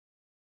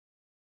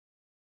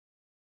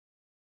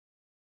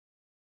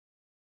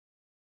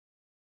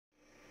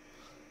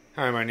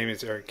Hi, my name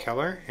is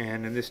Keller,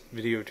 and in this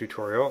video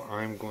tutorial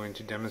I'm going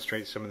to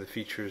demonstrate some of the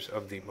features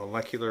of the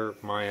Molecular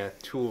Maya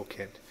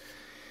Toolkit.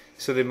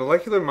 So the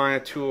Molecular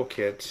Maya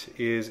Toolkit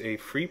is a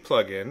free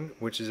plugin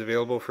which is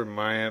available for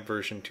Maya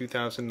version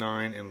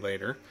 2009 and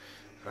later.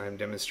 I'm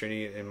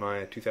demonstrating it in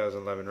Maya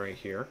 2011 right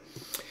here.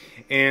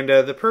 And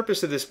the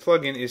purpose of this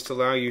plugin is to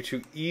allow you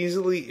to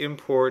easily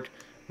import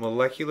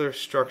molecular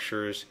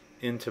structures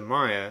into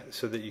Maya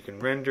so that you can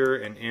render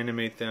and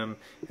animate them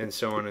and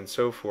so on and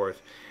so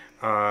forth.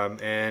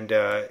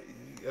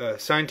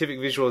 Scientific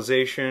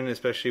visualization,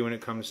 especially when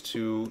it comes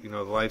to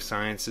the life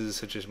sciences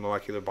such as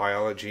molecular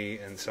biology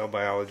and cell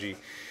biology,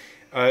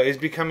 is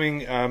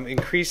becoming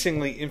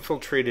increasingly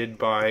infiltrated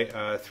by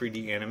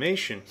 3D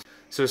animation.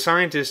 So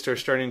scientists are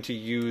starting to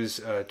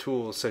use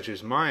tools such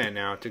as Maya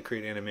now to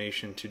create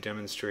animation to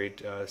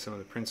demonstrate some of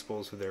the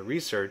principles of their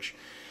research.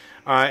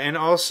 And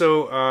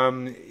also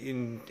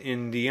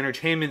in the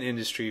entertainment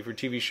industry for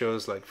TV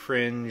shows like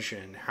Fringe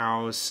and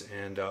House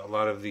and a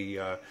lot of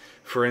the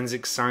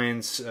forensic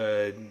science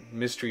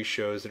mystery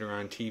shows that are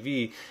on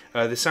TV,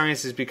 the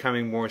science is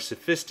becoming more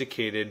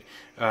sophisticated,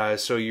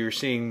 so you're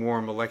seeing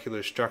more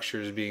molecular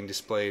structures being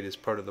displayed as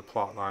part of the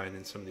plot line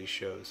in some of these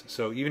shows.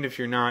 So even if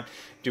you're not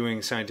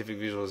doing scientific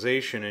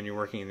visualization and you're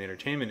working in the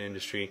entertainment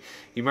industry,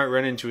 you might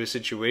run into a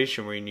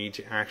situation where you need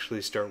to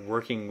actually start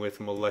working with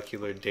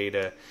molecular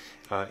data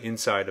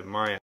inside of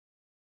Maya.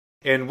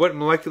 And what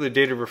molecular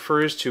data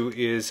refers to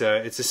is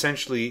it's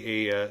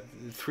essentially a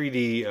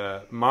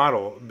 3D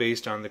model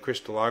based on the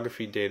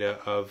crystallography data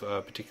of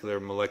a particular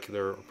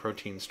molecular or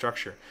protein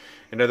structure.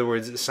 In other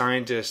words,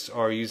 scientists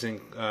are using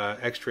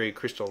X-ray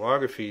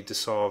crystallography to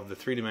solve the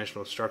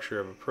three-dimensional structure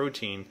of a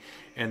protein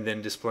and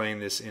then displaying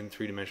this in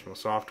three-dimensional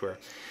software.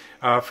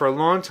 For a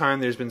long time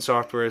there's been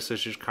software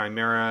such as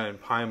Chimera and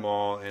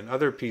PyMol and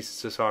other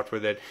pieces of software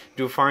that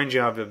do a fine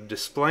job of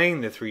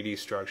displaying the 3D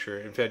structure.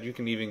 In fact, you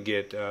can even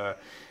get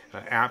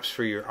apps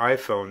for your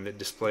iPhone that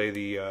display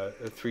the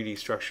 3D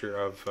structure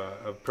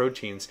of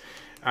proteins.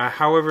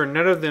 However,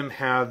 none of them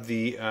have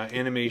the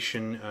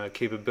animation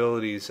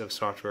capabilities of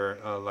software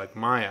like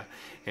Maya,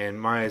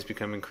 and Maya has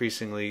become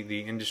increasingly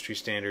the industry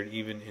standard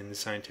even in the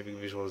scientific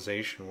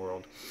visualization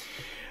world.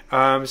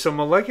 So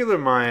Molecular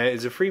Maya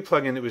is a free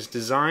plugin that was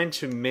designed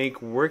to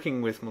make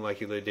working with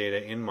molecular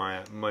data in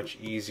Maya much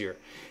easier.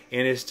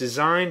 And it's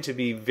designed to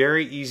be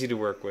very easy to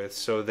work with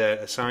so that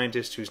a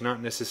scientist who's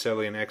not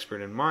necessarily an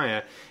expert in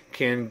Maya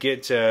can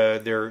get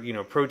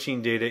their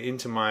protein data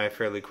into Maya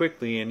fairly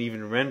quickly and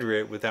even render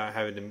it without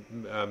having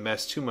to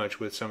mess too much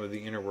with some of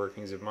the inner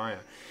workings of Maya.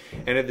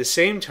 And at the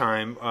same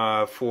time,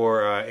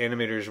 for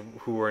animators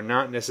who are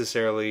not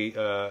necessarily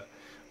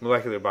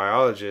molecular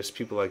biologists,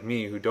 people like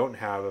me who don't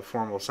have a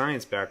formal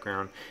science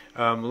background,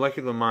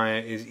 Molecular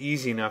Maya is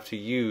easy enough to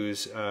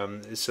use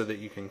so that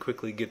you can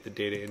quickly get the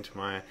data into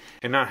Maya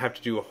and not have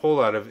to do a whole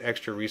lot of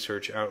extra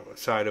research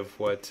outside of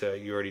what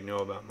you already know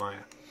about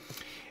Maya.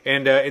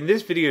 And in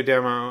this video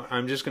demo,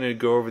 I'm just going to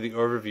go over the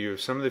overview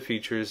of some of the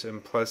features,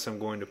 and plus I'm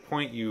going to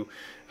point you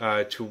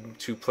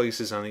to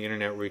places on the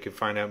internet where you can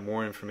find out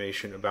more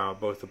information about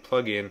both the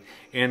plugin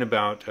and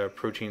about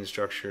protein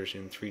structures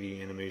in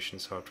 3D animation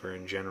software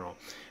in general,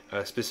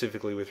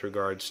 specifically with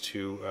regards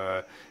to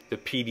the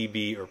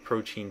PDB or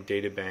Protein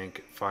Data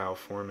Bank file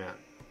format.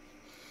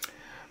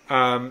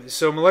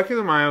 So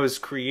Molecular Maya was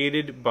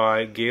created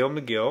by Gail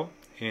McGill,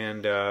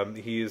 and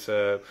he is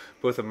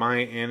both a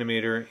Maya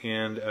animator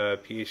and a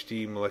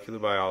PhD molecular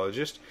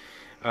biologist.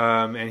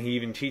 And he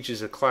even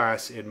teaches a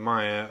class in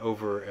Maya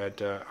over at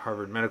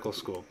Harvard Medical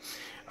School.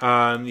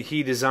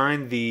 He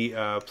designed the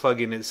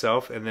plugin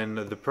itself, and then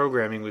the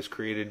programming was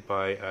created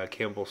by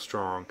Campbell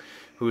Strong,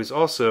 who is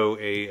also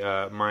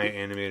a Maya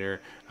animator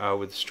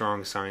with a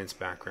strong science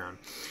background.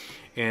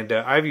 And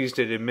I've used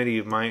it in many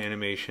of my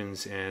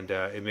animations, and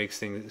it makes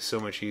things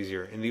so much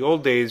easier. In the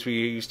old days, we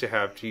used to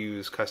have to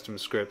use custom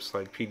scripts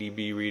like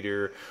PDB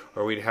Reader,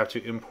 or we'd have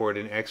to import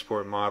and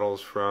export models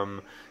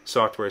from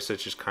software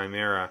such as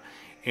Chimera.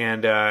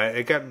 And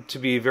it got to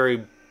be a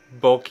very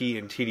bulky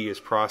and tedious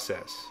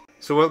process.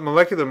 So what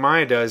Molecular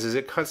Maya does is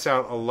it cuts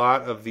out a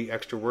lot of the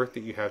extra work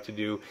that you have to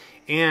do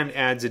and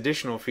adds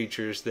additional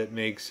features that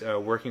makes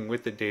working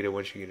with the data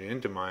once you get it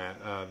into Maya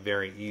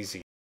very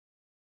easy.